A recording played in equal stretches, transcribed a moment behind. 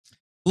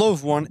Hello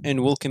everyone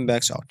and welcome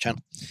back to our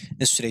channel.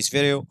 In today's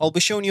video, I'll be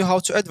showing you how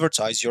to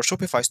advertise your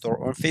Shopify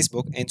store on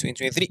Facebook in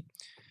 2023.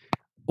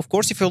 Of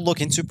course, if you're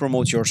looking to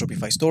promote your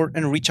Shopify store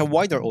and reach a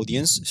wider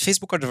audience,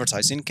 Facebook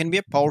advertising can be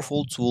a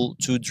powerful tool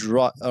to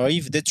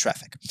drive the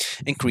traffic,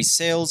 increase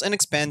sales, and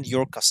expand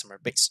your customer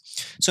base.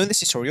 So in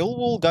this tutorial,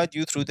 we'll guide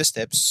you through the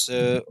steps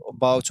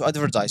about to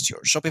advertise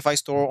your Shopify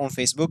store on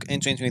Facebook in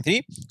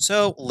 2023.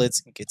 So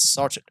let's get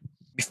started.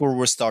 Before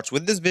we start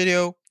with this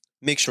video,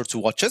 make sure to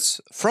watch it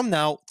from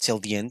now till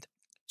the end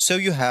so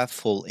you have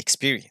full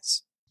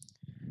experience.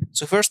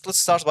 So first, let's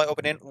start by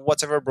opening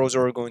whatever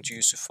browser we're going to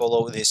use to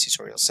follow this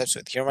tutorial steps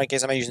with. Here in my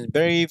case, I'm using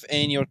Brave.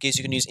 In your case,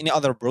 you can use any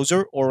other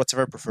browser or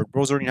whatever preferred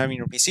browser you have in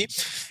your PC.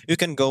 You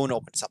can go and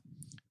open it up.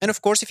 And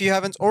of course, if you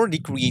haven't already,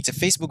 create a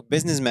Facebook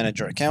Business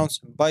Manager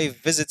account by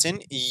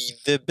visiting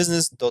the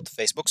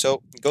business.facebook.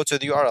 So go to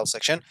the URL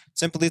section,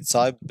 simply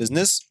type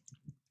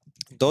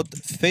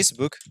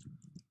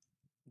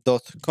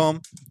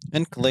business.facebook.com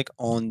and click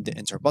on the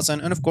enter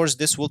button, and of course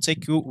this will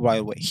take you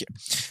right away here.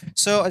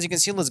 So as you can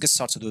see, let's get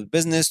started with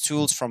business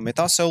tools from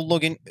Meta. So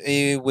log in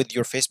with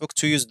your Facebook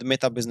to use the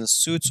Meta Business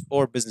Suite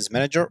or Business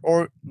Manager,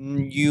 or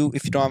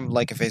if you don't have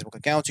like a Facebook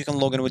account, you can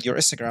log in with your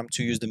Instagram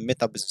to use the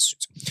Meta Business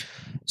Suite.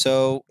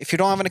 So if you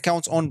don't have an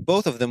account on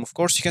both of them, of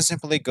course you can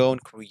simply go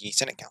and create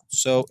an account.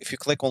 So if you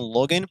click on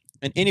login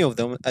in any of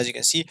them, as you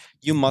can see,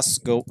 you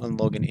must go and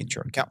log in into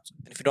your account.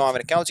 And if you don't have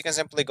an account, you can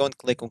simply go and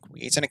click on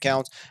create an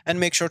account and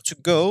make sure to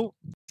go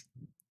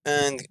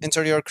and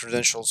enter your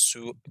credentials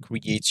to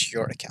create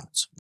your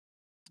account.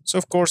 So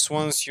of course,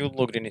 once you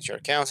logged in into your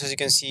account, as you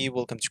can see,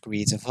 welcome to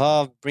Creative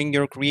Hub. Bring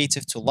your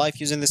creative to life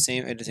using the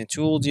same editing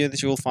tools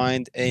that you will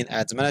find in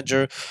Ads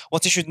Manager.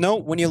 What you should know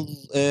when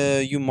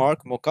you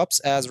mark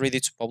mockups as ready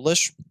to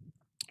publish,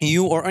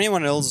 you or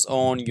anyone else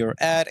on your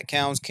ad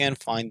account can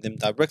find them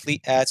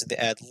directly at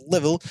the ad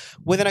level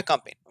within a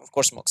campaign. Of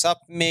course,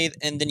 mockups made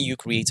in the new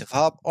Creative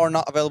Hub are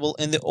not available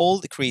in the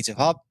old Creative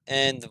Hub,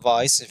 and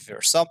vice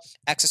versa.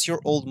 Access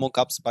your old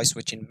mockups by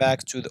switching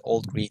back to the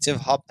old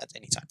Creative Hub at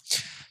any time.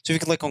 So if you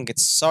click on Get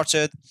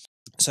Started,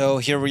 so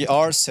here we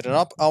are setting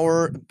up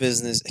our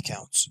business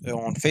account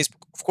on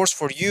Facebook. Of course,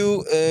 for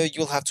you,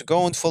 you'll have to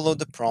go and follow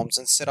the prompts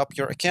and set up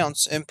your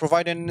accounts and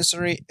provide the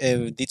necessary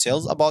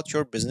details about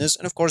your business.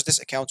 And of course, this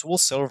account will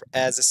serve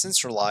as a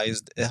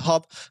centralized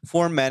hub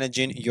for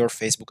managing your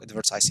Facebook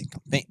advertising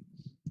campaign.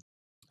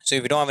 So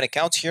if you don't have an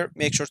account here,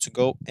 make sure to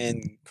go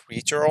and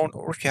create your own,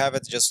 or if you have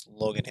it, just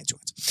log in into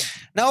it.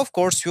 Now, of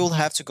course, you'll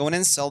have to go and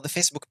install the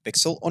Facebook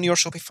Pixel on your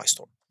Shopify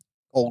store.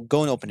 Or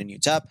go and open a new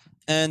tab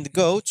and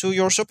go to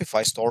your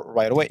Shopify store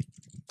right away.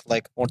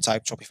 Click or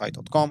type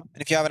shopify.com.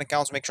 And if you have an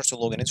account, make sure to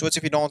log in into it.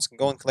 If you don't,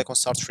 go and click on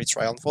Start Free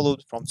Trial and follow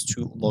the prompts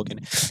to log in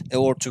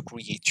or to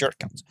create your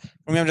account.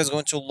 For me, I'm just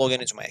going to log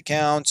in into my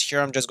account.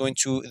 Here, I'm just going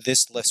to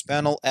this left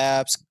panel,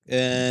 apps,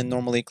 and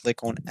normally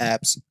click on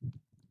apps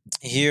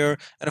here.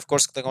 And of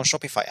course, click on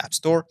Shopify App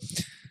Store.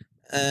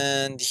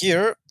 And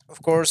here,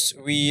 of course,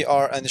 we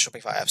are in the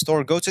Shopify App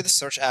Store. Go to the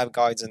search app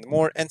guides and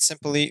more, and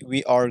simply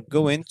we are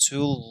going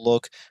to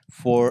look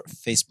for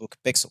Facebook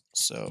Pixel.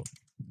 So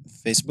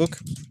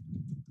Facebook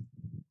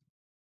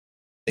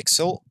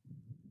Pixel,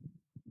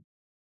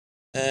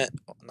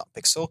 not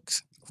Pixel,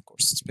 of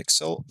course it's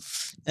Pixel,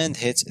 and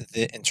hit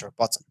the enter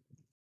button.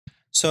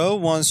 So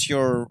once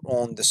you're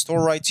on the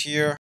store right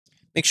here,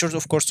 make sure,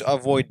 of course, to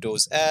avoid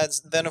those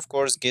ads. Then, of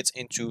course, get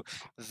into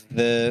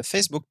the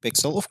Facebook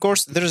Pixel. Of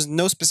course, there is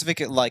no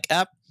specific like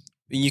app.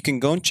 You can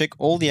go and check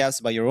all the apps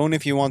by your own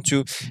if you want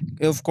to.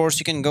 Of course,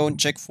 you can go and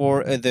check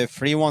for the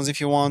free ones if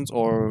you want,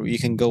 or you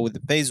can go with the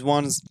paid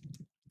ones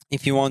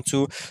if you want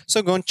to.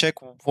 So go and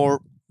check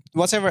for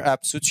whatever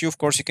app suits you. Of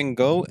course, you can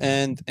go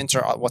and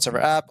enter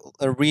whatever app,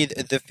 read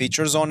the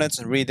features on it,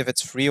 and read if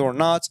it's free or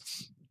not.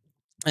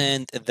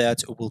 And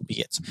that will be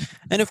it.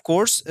 And of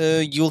course,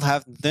 you'll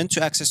have then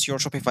to access your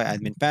Shopify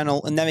admin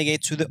panel and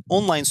navigate to the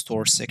online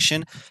store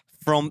section.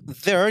 From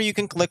there, you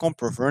can click on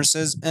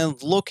Preferences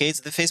and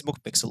locate the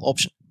Facebook Pixel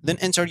option. Then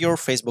enter your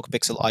Facebook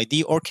Pixel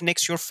ID or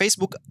connect your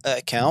Facebook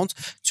account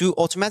to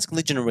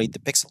automatically generate the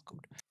Pixel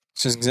code.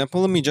 So as an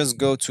example, let me just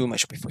go to my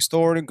Shopify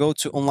store, go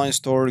to online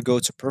store, go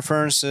to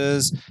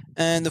preferences,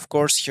 and of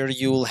course here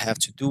you will have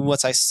to do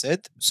what I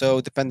said. So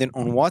depending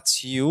on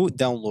what you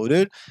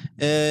downloaded,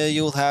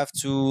 you'll have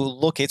to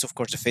locate, of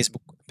course, the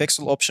Facebook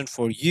Pixel option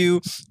for you.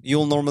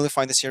 You'll normally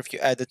find this here if you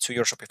add it to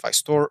your Shopify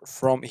store.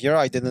 From here,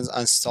 I didn't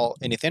install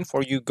anything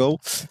for you. Go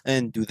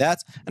and do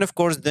that. And of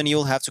course, then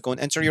you'll have to go and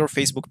enter your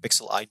Facebook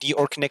Pixel ID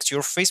or connect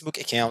your Facebook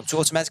account to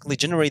automatically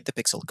generate the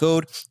Pixel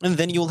code. And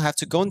then you'll have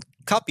to go and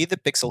copy the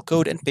Pixel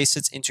code and paste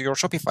it into your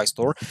Shopify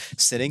store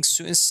settings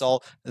to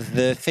install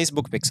the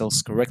Facebook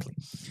Pixels correctly.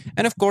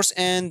 And of course,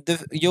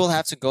 you'll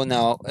have to go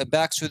now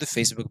back to the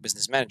Facebook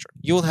Business Manager.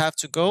 You'll have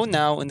to go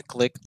now and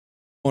click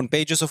on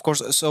pages, of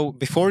course. So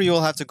before,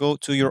 you'll have to go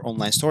to your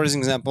online store as an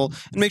example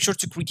and make sure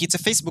to create a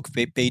Facebook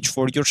page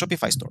for your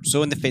Shopify store.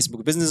 So in the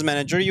Facebook Business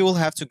Manager, you will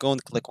have to go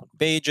and click on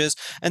pages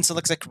and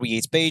select the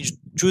create page,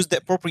 choose the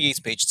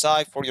appropriate page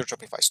type for your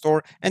Shopify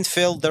store, and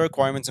fill the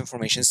requirements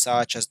information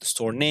such as the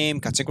store name,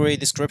 category,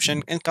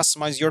 description, and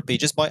customize your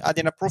pages by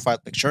adding a profile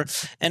picture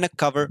and a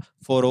cover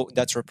photo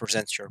that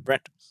represents your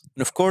brand.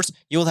 And of course,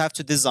 you'll have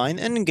to design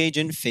and engage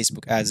in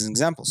Facebook ads as an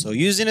example. So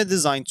using a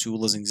design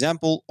tool as an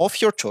example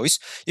of your choice,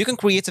 you can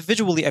create a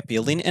visually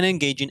appealing and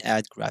engaging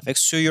ad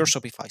graphics to your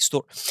Shopify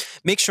store.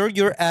 Make sure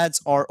your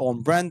ads are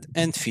on brand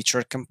and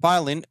feature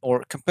compelling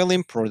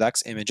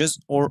products, images,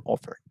 or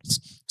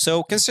offers.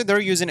 So consider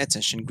using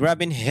attention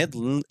grabbing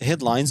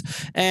headlines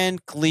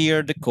and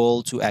clear the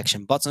call to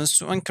action buttons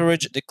to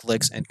encourage the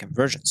clicks and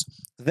conversions.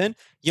 Then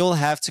you'll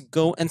have to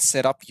go and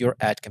set up your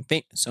ad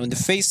campaign. So in the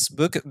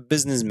Facebook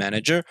Business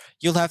Manager,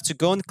 you'll have to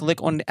go and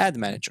click on the Ad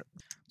Manager.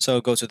 So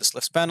go to this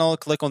left panel,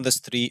 click on these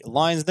three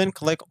lines, then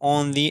click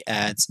on the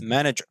Ads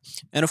Manager.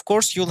 And of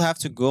course, you'll have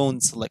to go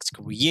and select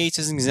Create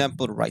as an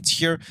example right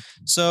here.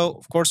 So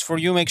of course, for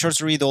you, make sure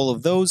to read all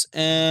of those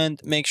and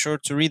make sure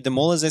to read them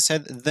all, as I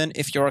said. Then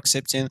if you're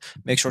accepting,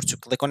 make sure to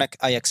click on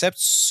I accept,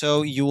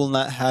 so you will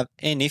not have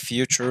any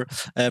future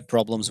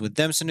problems with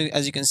them. So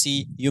as you can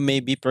see, you may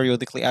be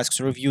periodically asked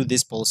to review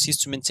these policies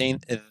to maintain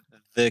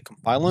the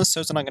compliance, so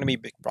it's not going to be a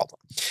big problem.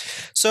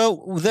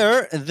 So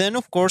there, then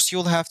of course,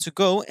 you'll have to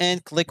go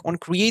and click on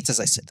create, as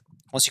I said.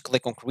 Once you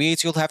click on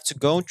create, you'll have to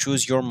go and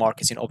choose your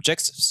marketing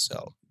objectives.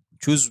 So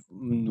choose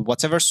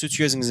whatever suits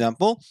you as an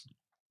example,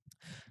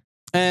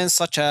 and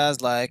such as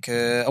like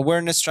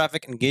awareness,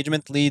 traffic,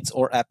 engagement, leads,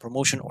 or app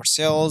promotion or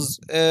sales.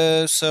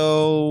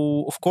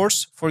 So of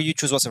course, for you,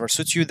 choose whatever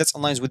suits you that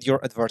aligns with your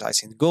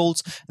advertising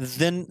goals.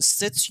 Then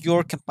set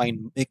your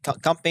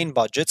campaign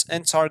budgets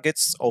and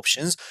targets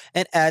options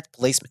and ad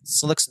placements.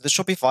 Select the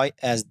Shopify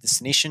as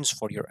destinations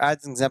for your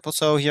ads example.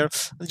 So here,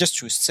 just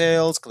choose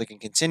sales, click and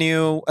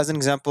continue as an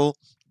example.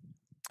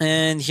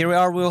 And here we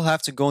are, we'll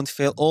have to go and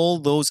fill all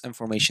those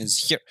informations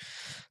here.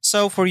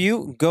 So for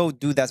you, go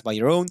do that by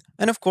your own.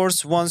 And of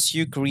course, once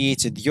you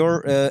created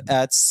your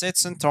ad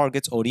sets and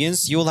target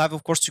audience, you'll have,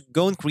 of course, to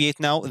go and create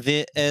now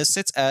the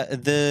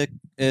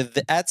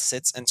the ad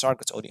sets and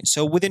target audience.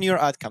 So within your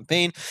ad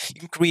campaign, you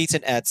can create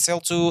an ad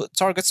sell to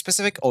target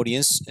specific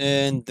audience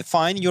and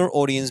define your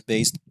audience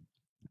based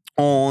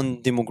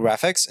on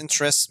demographics,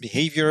 interests,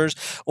 behaviors,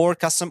 or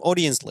custom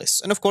audience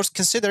lists. And of course,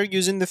 consider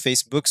using the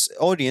Facebook's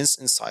audience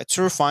insight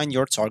to refine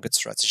your target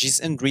strategies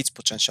and reach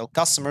potential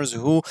customers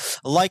who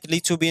are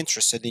likely to be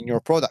interested in your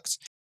products.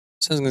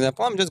 So as an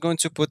example, I'm just going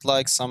to put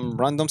like some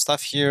random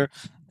stuff here.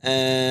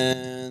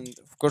 And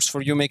of course,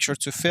 for you, make sure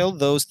to fill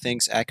those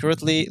things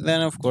accurately.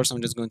 Then of course,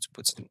 I'm just going to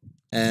put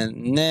and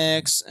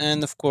next,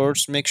 and of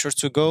course, make sure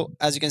to go,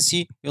 as you can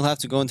see, you'll have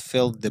to go and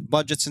fill the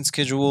budgets and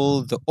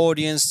schedule, the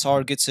audience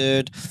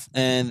targeted,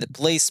 and the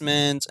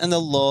placement, and a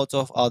lot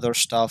of other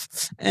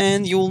stuff,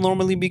 and you will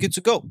normally be good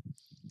to go.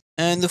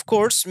 And of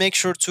course, make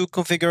sure to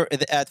configure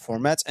the ad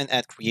format and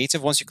ad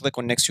creative. Once you click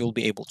on next, you'll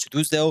be able to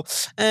do so.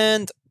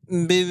 And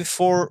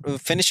before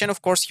finishing,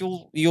 of course,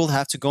 you'll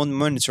have to go and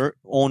monitor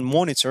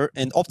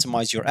and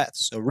optimize your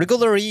ads. So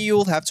regularly,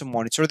 you'll have to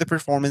monitor the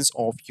performance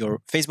of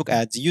your Facebook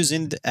ads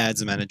using the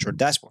Ads Manager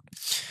dashboard,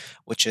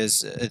 which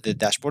is the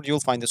dashboard.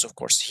 You'll find this, of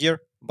course, here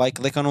by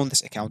clicking on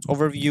this account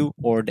overview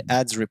or the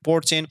ads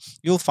reporting.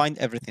 You'll find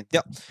everything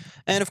there,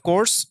 and of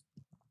course,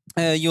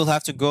 you'll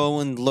have to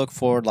go and look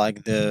for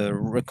like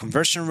the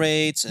conversion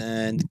rates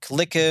and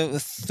click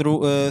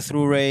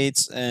through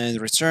rates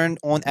and return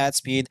on ad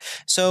speed.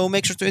 So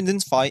make sure to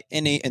identify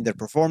any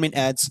underperforming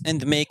ads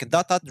and make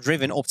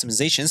data-driven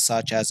optimizations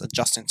such as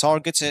adjusting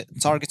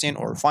targeting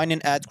or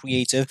refining ad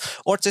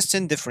creative or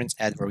testing different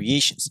ad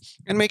variations.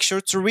 And make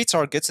sure to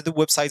retarget the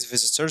website's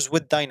visitors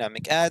with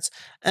dynamic ads.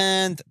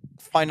 And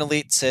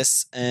finally,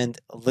 test and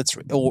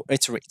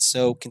iterate.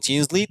 So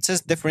continuously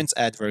test different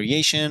ad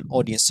variation,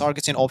 audience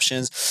targeting options,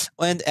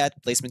 and ad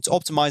placement to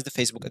optimize the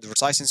Facebook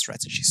advertising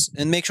strategies.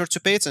 And make sure to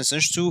pay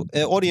attention to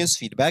audience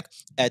feedback,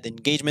 ad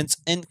engagement,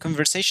 and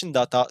conversation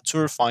data to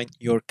refine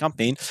your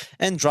campaign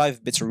and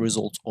drive better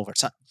results over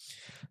time.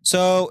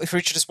 So if you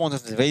reached this point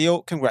of the video,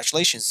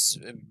 congratulations.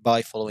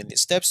 By following these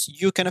steps,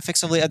 you can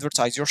effectively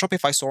advertise your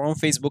Shopify store on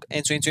Facebook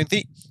in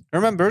 2023.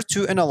 Remember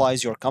to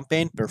analyze your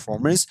campaign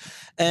performance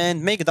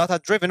and make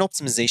data-driven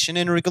optimization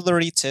and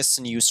regularly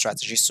test new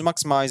strategies to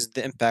maximize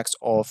the impact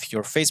of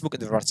your Facebook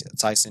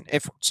advertising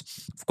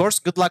efforts. Of course,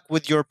 good luck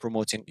with your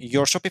promoting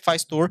your Shopify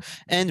store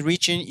and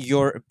reaching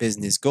your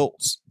business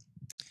goals.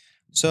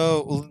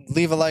 So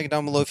leave a like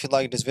down below if you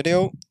like this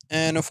video.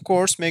 And of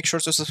course, make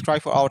sure to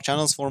subscribe for our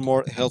channels for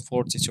more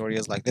helpful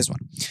tutorials like this one.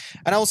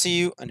 And I will see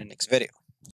you in the next video.